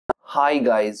Hi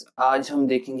guys, आज हम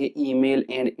देखेंगे ईमेल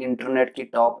एंड इंटरनेट की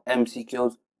टॉप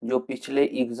एमसीक्यूज जो पिछले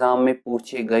एग्जाम में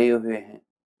पूछे गए हुए हैं।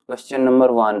 Question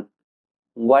number 1,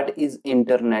 what is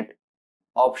internet?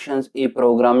 Options: A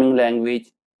programming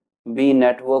language, B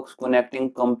networks connecting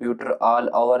computer all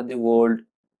over the world,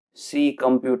 C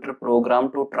computer program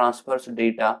to transfer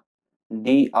data,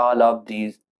 D all of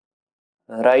these.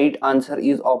 Right answer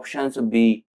is options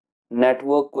B,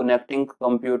 network connecting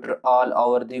computer all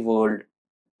over the world.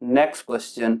 Next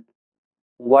question,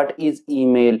 what is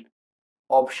email?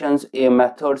 Options: A,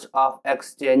 methods of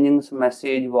exchanging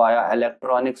message via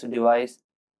electronics device,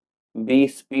 B,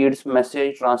 speeds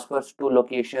message transfers to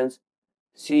locations,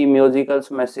 C, musical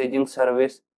messaging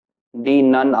service, D,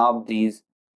 none of these.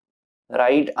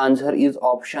 Right answer is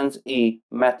options A,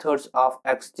 methods of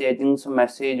exchanging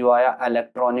message via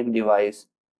electronic device.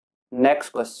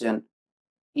 Next question,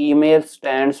 email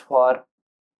stands for.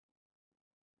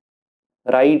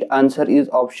 Right answer is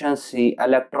option C,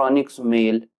 electronics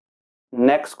mail.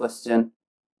 Next question,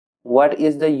 what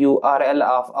is the URL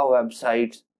of a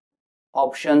website?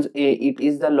 Options: A, it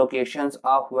is the locations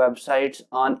of websites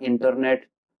on internet,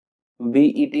 B,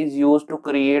 it is used to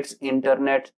create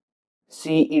internet,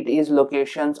 C, it is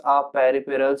locations of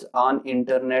peripherals on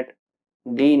internet,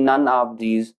 D, none of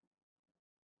these.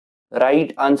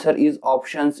 Right answer is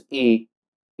options A,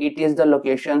 it is the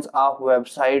locations of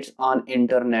websites on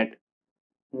internet.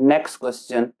 Next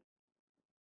question,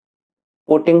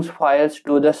 putting files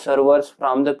to the servers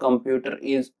from the computer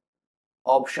is.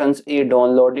 Options: A,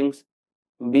 downloadings,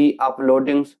 B,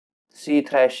 uploadings, C,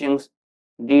 thrashings,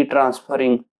 D,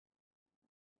 transferring.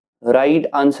 Right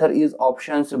answer is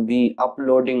options B,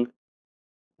 uploading.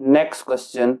 Next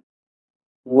question,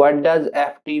 what does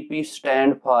FTP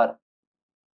stand for?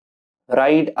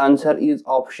 Right answer is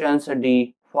options D,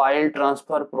 file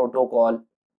transfer protocol.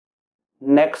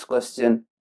 Next question,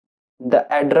 the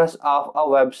address of a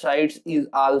website is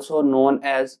also known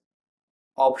as.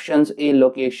 Options: A,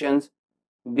 locations,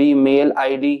 B, mail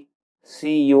ID,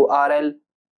 C, URL,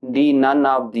 D, none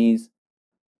of these.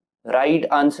 Right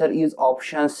answer is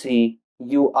option C,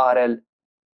 URL.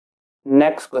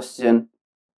 Next question,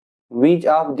 which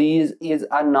of these is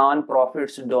a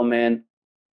non-profits domain?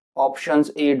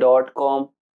 Options: A, .com,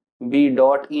 B,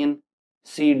 .in,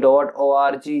 C,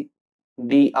 .org,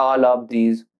 D, all of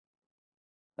these.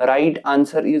 Right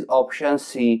answer is option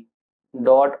C,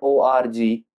 .org.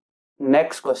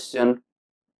 Next question,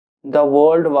 the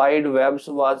World Wide Web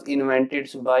was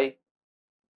invented by.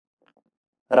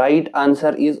 Right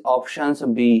answer is options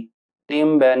B,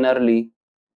 Tim Berners-Lee.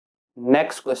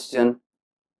 Next question,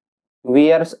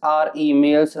 where are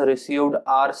emails received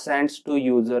or sent to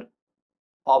user?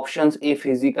 Options: A,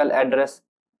 physical address,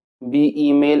 B,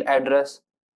 email address,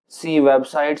 C,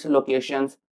 websites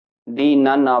locations, D,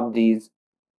 none of these.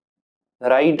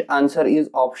 Right answer is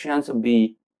options B,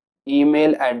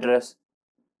 email address.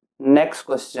 Next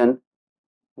question,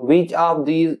 which of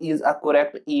these is a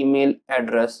correct email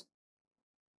address?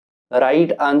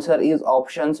 Right answer is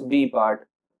options B part.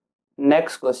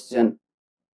 Next question,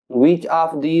 which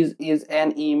of these is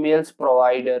an emails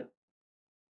provider?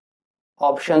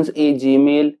 Options: A,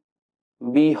 Gmail,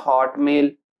 B,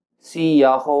 Hotmail, C,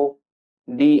 Yahoo,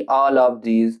 D, all of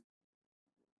these.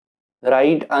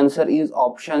 Right answer is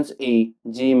options A,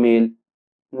 Gmail.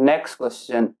 Next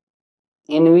question,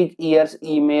 in which years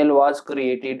email was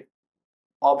created?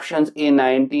 Options: A,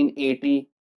 1980,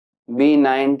 B,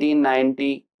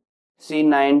 1990, C,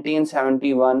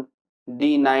 1971,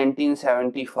 D,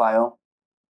 1975.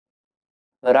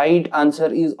 Right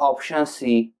answer is option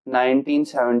C,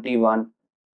 1971.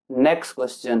 Next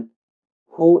question,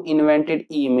 who invented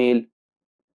email?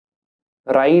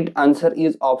 Right answer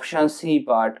is option C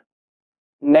part.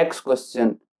 Next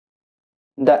question,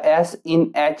 the S in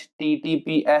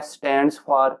HTTPS stands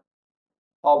for.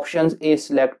 Options: A,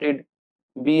 selected,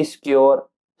 B, secure,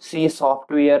 C,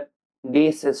 software,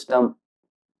 D, system.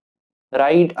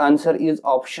 Right answer is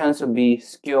options B,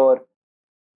 secure.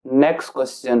 Next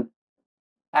question,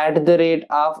 at the rate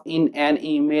of in an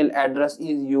email address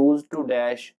is used to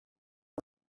dash.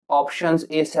 Options: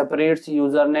 A, separates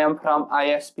username from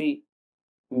ISP,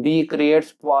 B,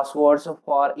 creates passwords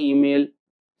for email,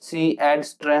 C, adds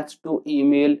strings to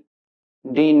email,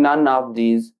 D, none of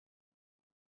these.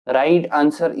 Right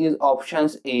answer is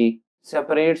options A,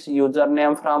 separates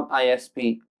username from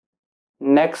ISP.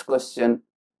 Next question,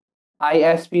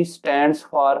 ISP stands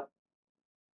for.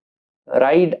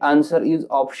 Right answer is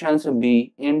options B,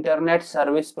 Internet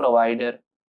Service Provider.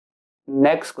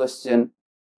 Next question,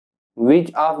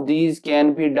 which of these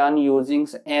can be done using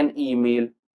an email?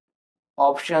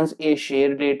 Options: A,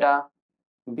 share data,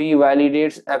 B,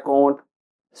 validates account,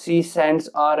 C. Sends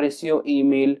or receive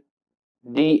email,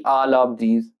 D. All of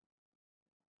these.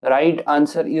 Right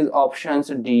answer is options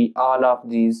D. All of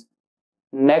these.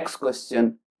 Next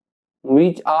question.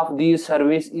 Which of these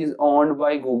service is owned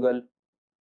by Google?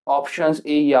 Options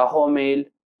A. Yahoo Mail,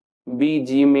 B.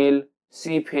 Gmail,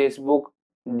 C. Facebook,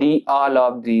 D. All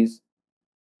of these.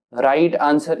 Right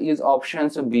answer is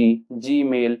options B.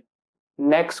 Gmail.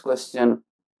 Next question.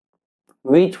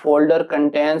 Which folder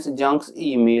contains junk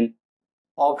email?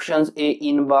 Options A.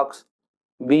 Inbox,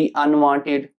 B.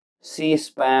 Unwanted, C.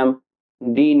 Spam,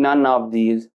 D. None of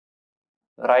these.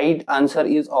 Right answer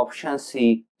is option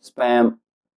C. Spam.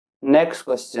 Next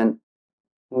question.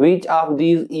 Which of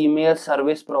these email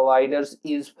service providers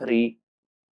is free?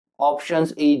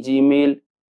 Options A. Gmail,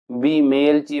 B.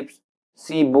 Mailchimp,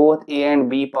 C. Both A and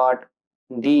B part,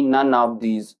 D. None of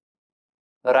these.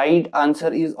 Right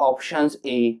answer is options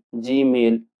A.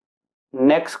 Gmail.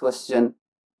 Next question.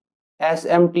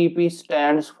 SMTP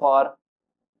stands for.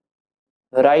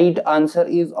 Right answer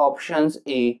is options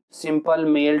A. Simple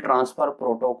Mail Transfer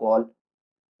Protocol.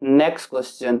 Next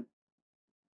question.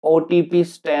 OTP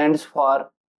stands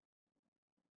for.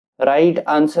 Right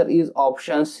answer is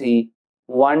option C.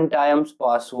 One times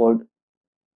password.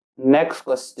 Next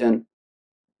question.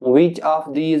 Which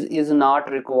of these is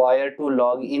not required to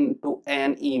log in to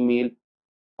an email?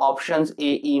 Options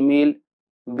A. Email,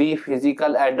 B.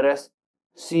 Physical address,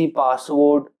 C.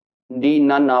 Password, D.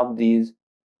 None of these.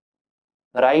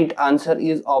 Right answer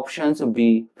is options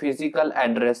B. Physical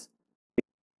address.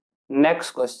 Next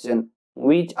question.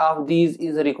 Which of these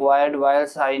is required while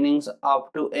signing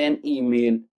up to an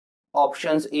email?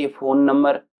 Options A. Phone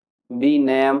number, B.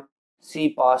 Name,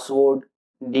 C. Password,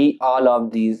 D. All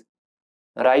of these.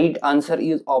 Right answer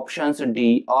is options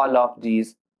D. All of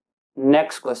these.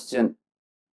 Next question.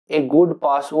 A good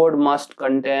password must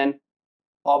contain.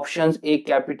 Options A.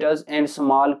 Capitals and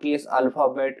small case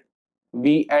alphabet,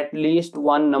 B. At least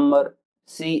one number,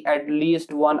 C. At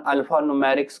least one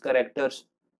alphanumeric characters,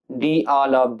 D.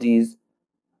 All of these.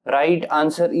 Right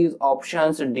answer is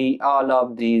options D. All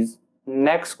of these.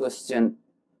 Next question.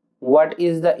 What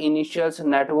is the initials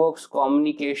networks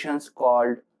communications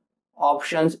called?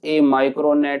 Options A.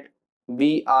 Micronet,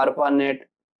 B. ARPANET,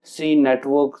 C.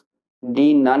 Networks,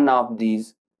 D. None of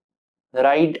these.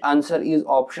 Right answer is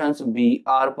options B.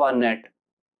 ARPANET.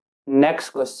 Next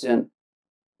question.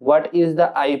 What is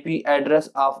the IP address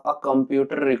of a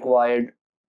computer required?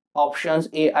 Options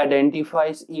A.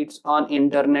 Identifies it on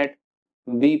internet,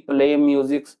 B. Play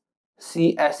music,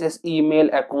 C. Access email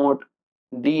account,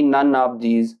 D. None of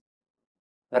these.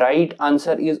 Right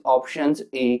answer is options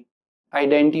A.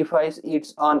 Identifies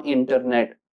it on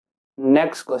internet.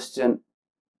 Next question.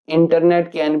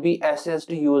 Internet can be accessed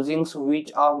using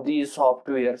which of these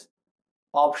softwares?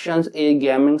 Options A.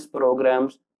 Gaming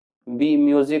programs, B.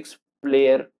 Music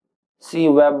player, C.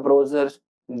 Web browsers,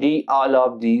 D. All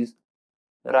of these.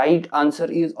 Right answer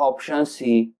is option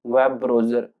C. Web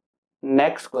browser.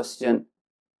 Next question.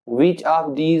 Which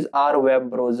of these are web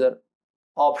browser?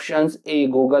 Options A.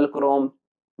 Google Chrome,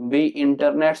 B.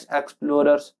 Internet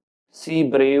Explorers, C.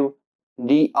 Brave,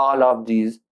 D. All of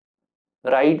these.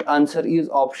 Right answer is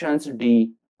options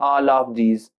D. All of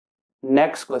these.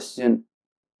 Next question.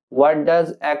 What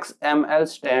does XML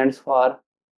stands for?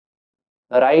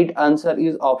 Right answer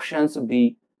is options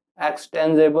B.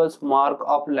 Extensible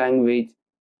markup language.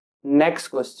 Next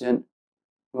question.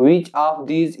 Which of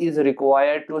these is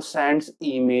required to send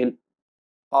email?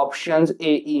 Options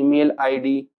A. Email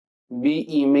ID, B.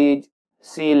 Image,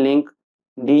 C. Link,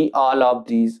 D. All of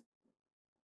these.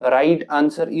 Right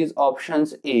answer is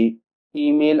options A.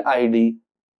 Email ID.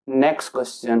 Next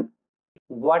question.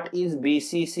 What is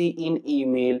BCC in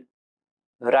email?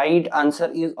 Right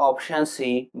answer is option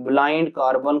C. Blind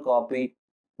carbon copy.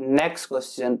 Next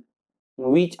question.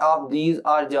 Which of these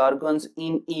are jargons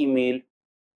in email?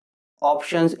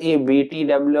 Options A.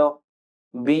 BTW,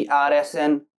 B.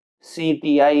 RSN, C.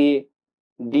 TIA,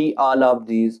 D. All of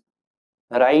these.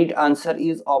 Right answer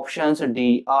is options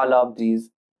D. All of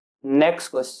these. Next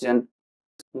question.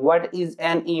 What is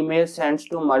an email sent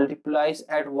to multiplies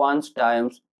at once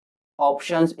times?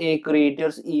 Options A.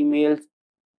 Creators emails,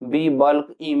 B.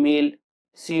 Bulk email,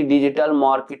 C. Digital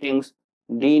marketings,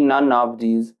 D. None of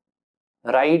these.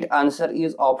 Right answer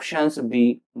is options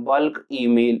B. Bulk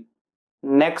email.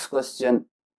 Next question.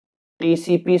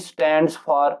 TCP stands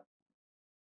for.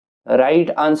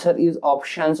 Right answer is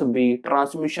options B.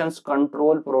 Transmissions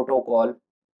Control Protocol.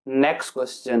 Next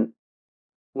question.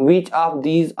 Which of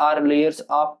these are layers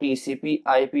of TCP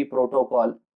IP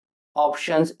protocol?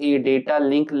 Options A. Data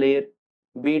link layer,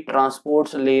 B.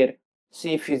 Transports layer,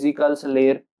 C. Physicals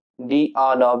layer, D.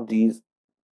 All of these.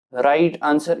 Right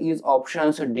answer is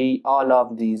options D, all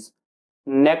of these.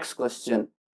 Next question.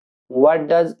 What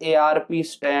does ARP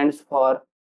stands for?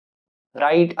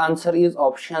 Right answer is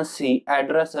option C,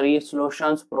 Address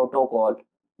Resolution Protocol.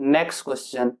 Next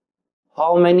question.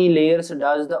 How many layers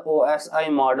does the OSI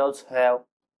models have?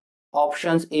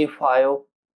 Options A5,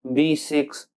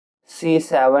 B6,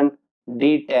 C7,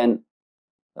 D10.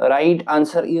 Right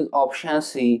answer is option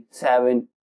C, 7.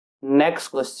 Next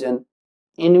question.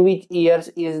 In which years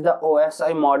is the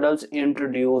OSI models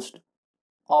introduced?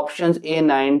 Options A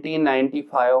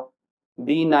 1995,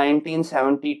 B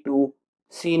 1972,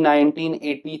 C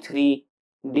 1983,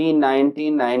 D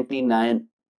 1999.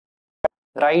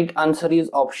 Right answer is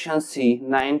option C,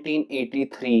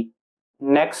 1983.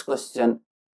 Next question.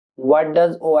 What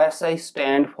does OSI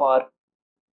stand for?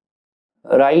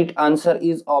 Right answer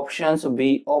is options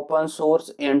B, Open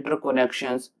Source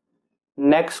Interconnections.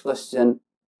 Next question.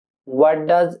 What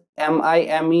does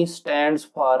MIME stands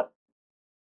for?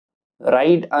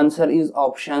 Right answer is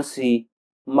option C,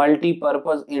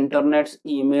 Multi-Purpose Internet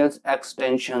Emails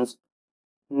Extensions.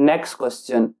 Next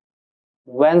question.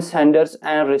 When senders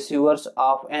and receivers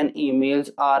of an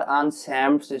emails are on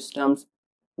same systems,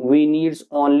 we need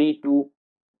only two.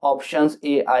 Options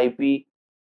A IP,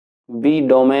 B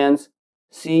domains,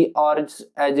 C orgs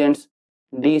agents,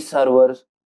 D servers.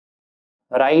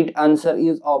 Right answer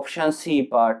is option C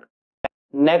part.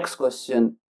 Next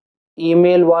question.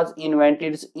 Email was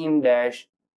invented in dash.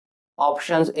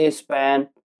 Options A Spain,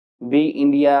 B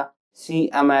India, C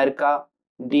America,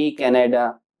 D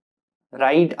Canada.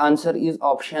 Right answer is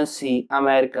option C,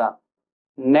 America.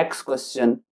 Next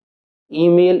question.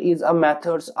 Email is a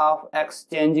method of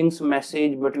exchanging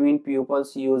message between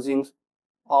pupils using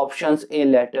options A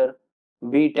letter,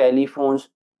 B telephones,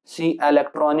 C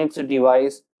electronics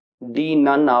device, D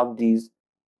none of these.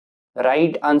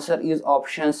 Right answer is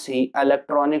option C,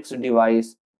 electronics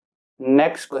device.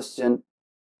 Next question.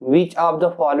 Which of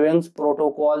the following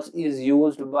protocols is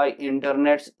used by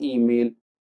Internet's email?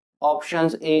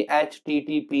 Options A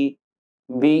HTTP,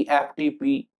 B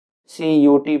FTP, C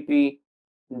UTP,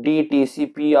 D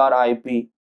TCP or IP.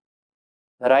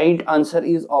 Right answer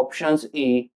is options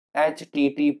A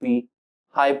HTTP,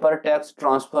 Hypertext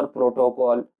Transfer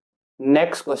Protocol.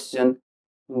 Next question.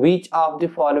 Which of the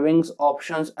following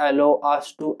options allow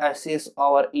us to access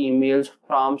our emails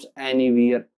from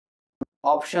anywhere?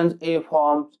 Options A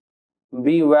Forms,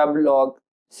 B Weblog,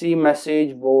 C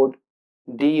Message Board,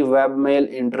 D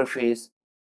Webmail Interface.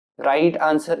 Right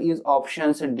answer is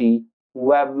option D,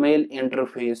 Webmail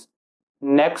Interface.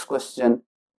 Next question.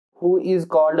 Who is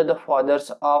called the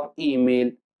fathers of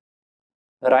email?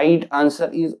 Right answer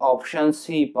is option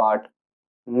C part.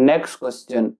 Next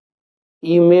question.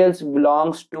 Emails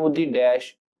belongs to the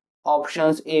dash.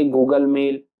 Options A Google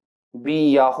Mail,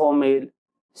 B Yahoo Mail,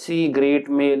 C Great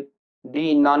Mail,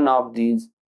 D none of these.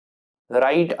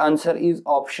 Right answer is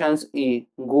options A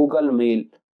Google Mail.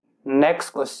 Next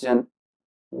question.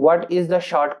 What is the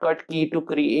shortcut key to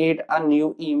create a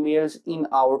new emails in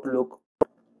Outlook?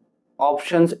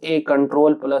 Options A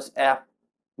Control plus F,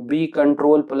 B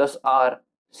Control plus R,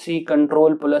 C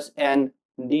Control plus N,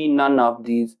 D none of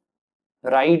these.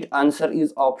 Right answer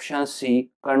is option C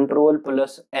Control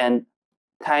plus N.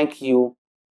 Thank you.